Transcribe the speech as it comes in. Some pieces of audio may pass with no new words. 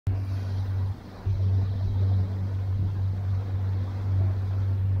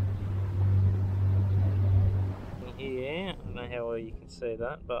where you can see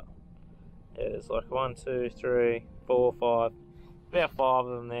that, but yeah, there's like 1, 2, 3, 4, 5, about 5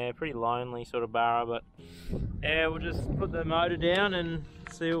 of them there. Pretty lonely sort of barra, but yeah, we'll just put the motor down and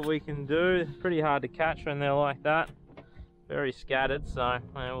see what we can do. It's pretty hard to catch when they're like that, very scattered, so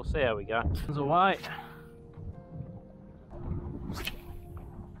yeah, we'll see how we go. There's away.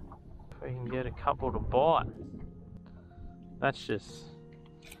 If we can get a couple to bite. That's just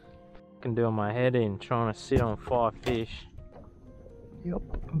doing my head in trying to sit on 5 fish. Yep,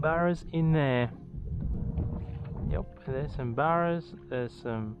 barras in there. Yep, there's some barras, there's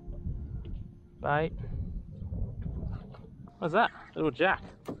some bait. What's that? Little jack.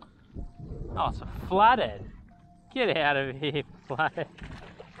 Oh, it's a flathead. Get out of here, flathead.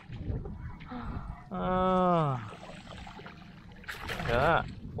 Oh, look at that,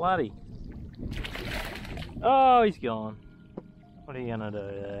 flatty. Oh, he's gone. What are you gonna do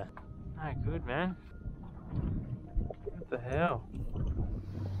there? No good, man. What the hell?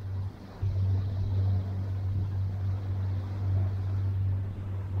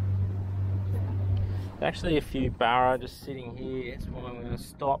 There's actually a few barra just sitting here. That's why I'm going to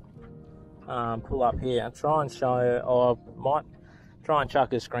stop, pull up here and try and show you, or I might try and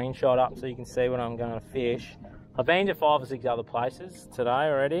chuck a screenshot up so you can see what I'm going to fish. I've been to 5 or 6 other places today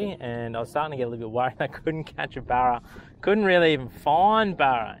already, and I was starting to get a little bit worried I couldn't catch a barra. Couldn't really even find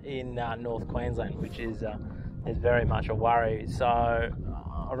barra in North Queensland, which is very much a worry. So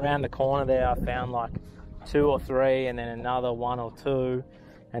around the corner there I found like 2 or 3, and then another 1 or 2,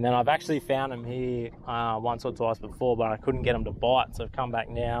 and then I've actually found them here once or twice before, but I couldn't get them to bite, so I've come back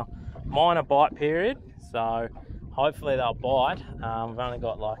now. Minor bite period, so hopefully they'll bite. We've only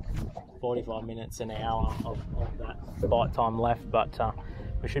got like 45 minutes, an hour of that bite time left, but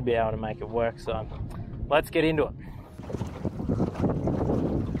we should be able to make it work, so let's get into it.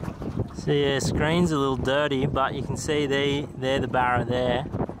 So yeah, screen's a little dirty, but you can see they're the barra there.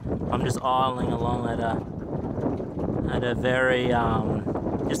 I'm just idling along at a very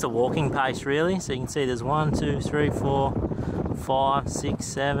just a walking pace really. So you can see there's 1, 2, 3, 4, 5, 6,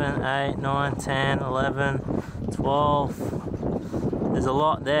 7, 8, 9, 10, 11, 12. There's a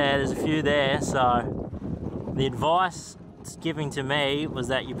lot there, there's a few there. So the advice it's giving to me was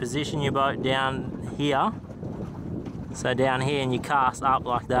that you position your boat down here. So down here, and you cast up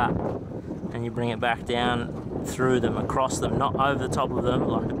like that, and you bring it back down through them, across them, not over the top of them,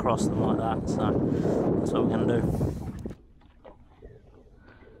 like across them like that. So that's what we're going to do.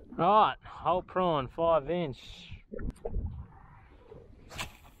 Right, whole prawn, 5-inch.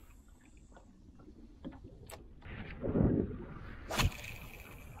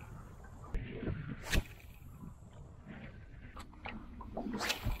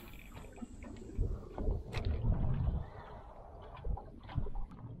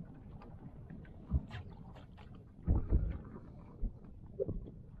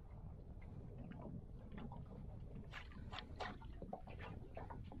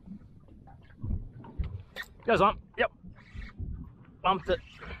 Goes on, yep, bumped it.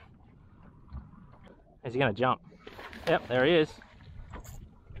 Is he gonna jump? Yep, there he is.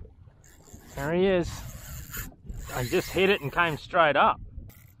 There he is. I just hit it and came straight up.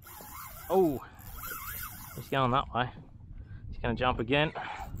 Oh, he's going that way. He's gonna jump again.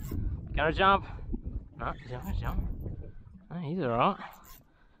 Gonna jump. No, he's not gonna jump. No, he's alright.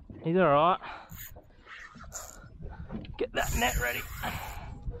 He's alright. Get that net ready.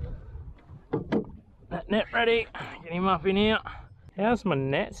 That net ready, get him up in here. How's my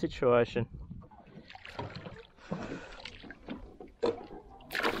net situation?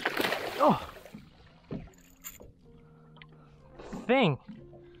 Oh, thing,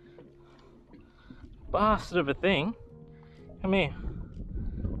 bastard of a thing. Come here,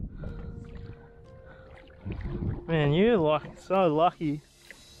 man. You're like so lucky.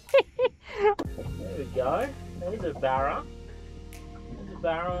 There we go. There's a barra. There's a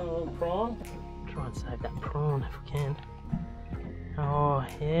barra and a little prawn. Try and save that prawn if we can. Oh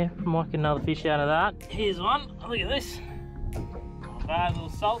yeah, might get another fish out of that. Here's one. Look at this. Not bad, a little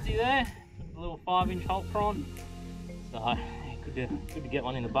salty there. A little 5-inch whole prawn. So good to get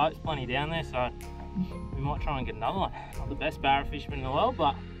one in the boat. There's plenty down there, so we might try and get another one. Not the best barra fisherman in the world,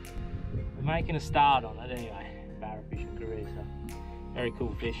 but we're making a start on it anyway. Barra fishing career, so very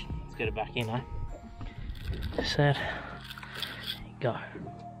cool fish. Let's get it back in, eh? Just said, there you go.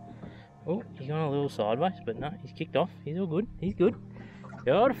 Oh, he's gone a little sideways, but no, he's kicked off. He's all good. He's good.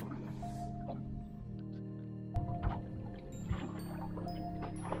 Beautiful.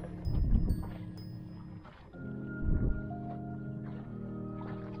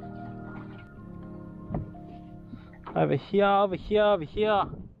 Over here, over here, over here.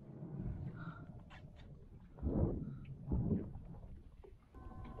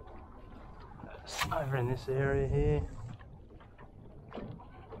 this area here.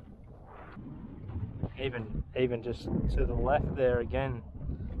 Even just to the left there again,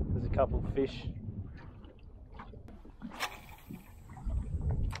 there's a couple of fish.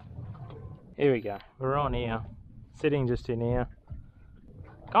 Here we go, we're on here, sitting just in here.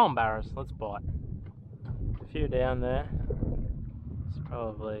 Come on Barras, let's bite. A few down there. It's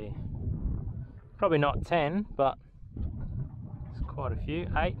probably not 10, but it's quite a few.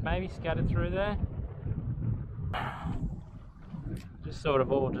 8 maybe scattered through there. Just sort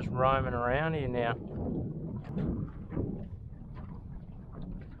of all just roaming around here now.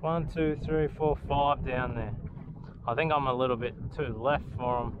 1, 2, 3, 4, 5 down there. I think I'm a little bit to the left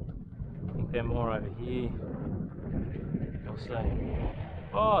for them. I think they're more over here. We'll see.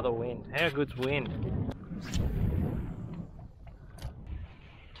 Oh, the wind. How good's wind?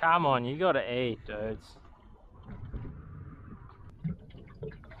 Come on, you gotta eat, dudes.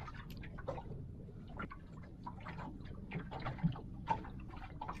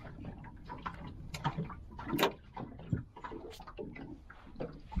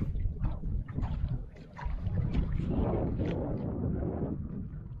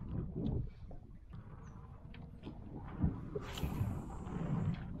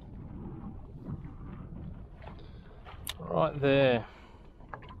 Right there.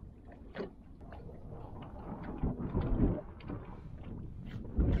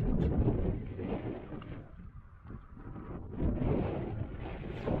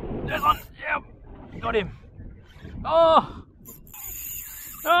 There's one. Yep, got him. Oh,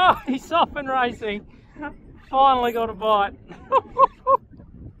 oh, he's off and racing. Finally got a bite.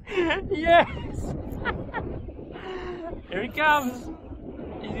 Yes. Here he comes.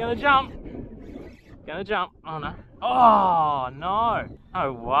 He's gonna jump. Gonna jump. Oh no. Oh no.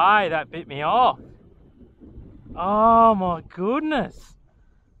 No way, that bit me off. Oh my goodness.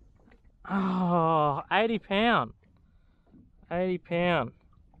 Oh, 80 pound. 80 pound.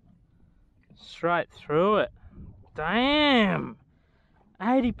 Straight through it. Damn.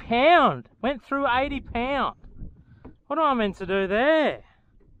 80 pound. Went through 80 pound. What am I meant to do there?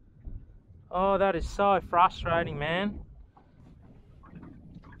 Oh, that is so frustrating, man.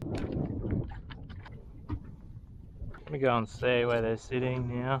 Let me go and see where they're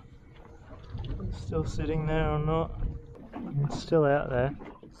sitting now. Still sitting there or not? It's still out there.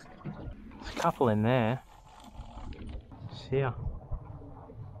 There's a couple in there. It's here.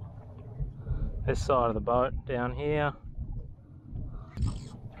 This side of the boat down here.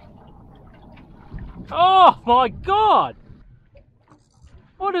 Oh my god!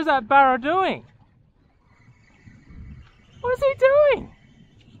 What is that barra doing? What is he doing?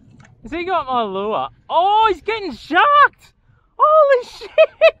 Has he got my lure? Oh, he's getting sharked! Holy shit!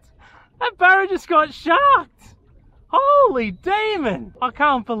 That barra just got sharked! Holy demon! I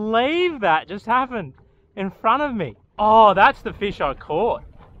can't believe that just happened in front of me. Oh, that's the fish I caught.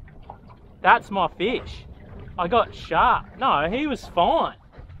 That's my fish. I got sharked. No, he was fine.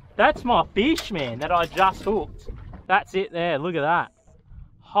 That's my fish, man, that I just hooked. That's it there, look at that.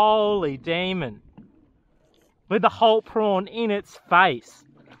 Holy demon. With the whole prawn in its face.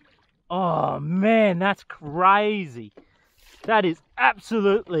 Oh man, that's crazy. That is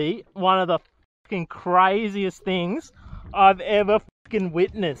absolutely one of the fucking craziest things I've ever fucking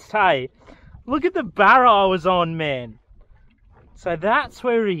witnessed. Hey, look at the barra I was on, man. So that's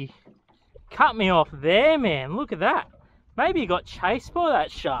where he cut me off there, man. Look at that. Maybe he got chased by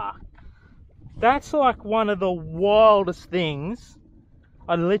that shark. That's like one of the wildest things.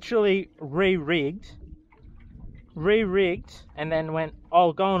 I literally re-rigged and then went,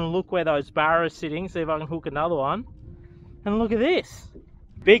 I'll go and look where those barras are sitting, see if I can hook another one. And look at this.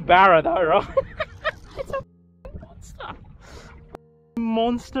 Big barra though, right? It's a monster.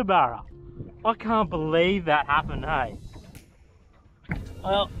 Monster barra. I can't believe that happened, hey.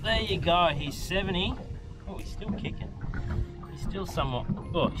 Well, there you go. He's 70. Oh, he's still kicking. He's still somewhat...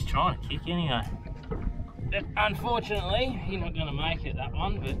 Oh, he's trying to kick anyway. But unfortunately, he's not going to make it, that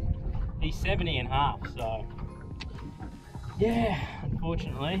one, but he's 70 and a half, so... Yeah,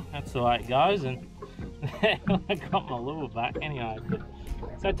 unfortunately, that's the way it goes, and I got my lure back anyway. But,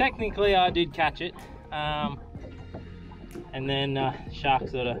 so technically I did catch it, and then shark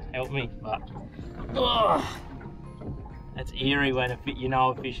sort of helped me, but that's eerie when you know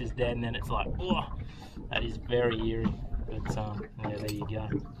a fish is dead and then it's like, that is very eerie. But yeah, there you go.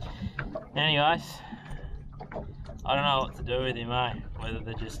 Anyways, I don't know what to do with him, whether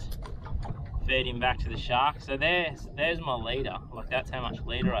they just feed him back to the shark. So there's my leader. Like, that's how much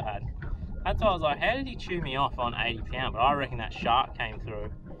leader I had. That's why I was like, how did he chew me off on 80 pound? But I reckon that shark came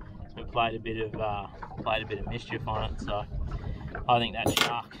through and played a bit of mischief on it. So I think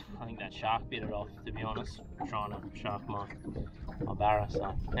that shark bit it off, to be honest. I'm trying to shark my barra.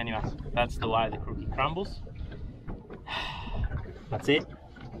 So anyways, that's the way the crookie crumbles. That's it.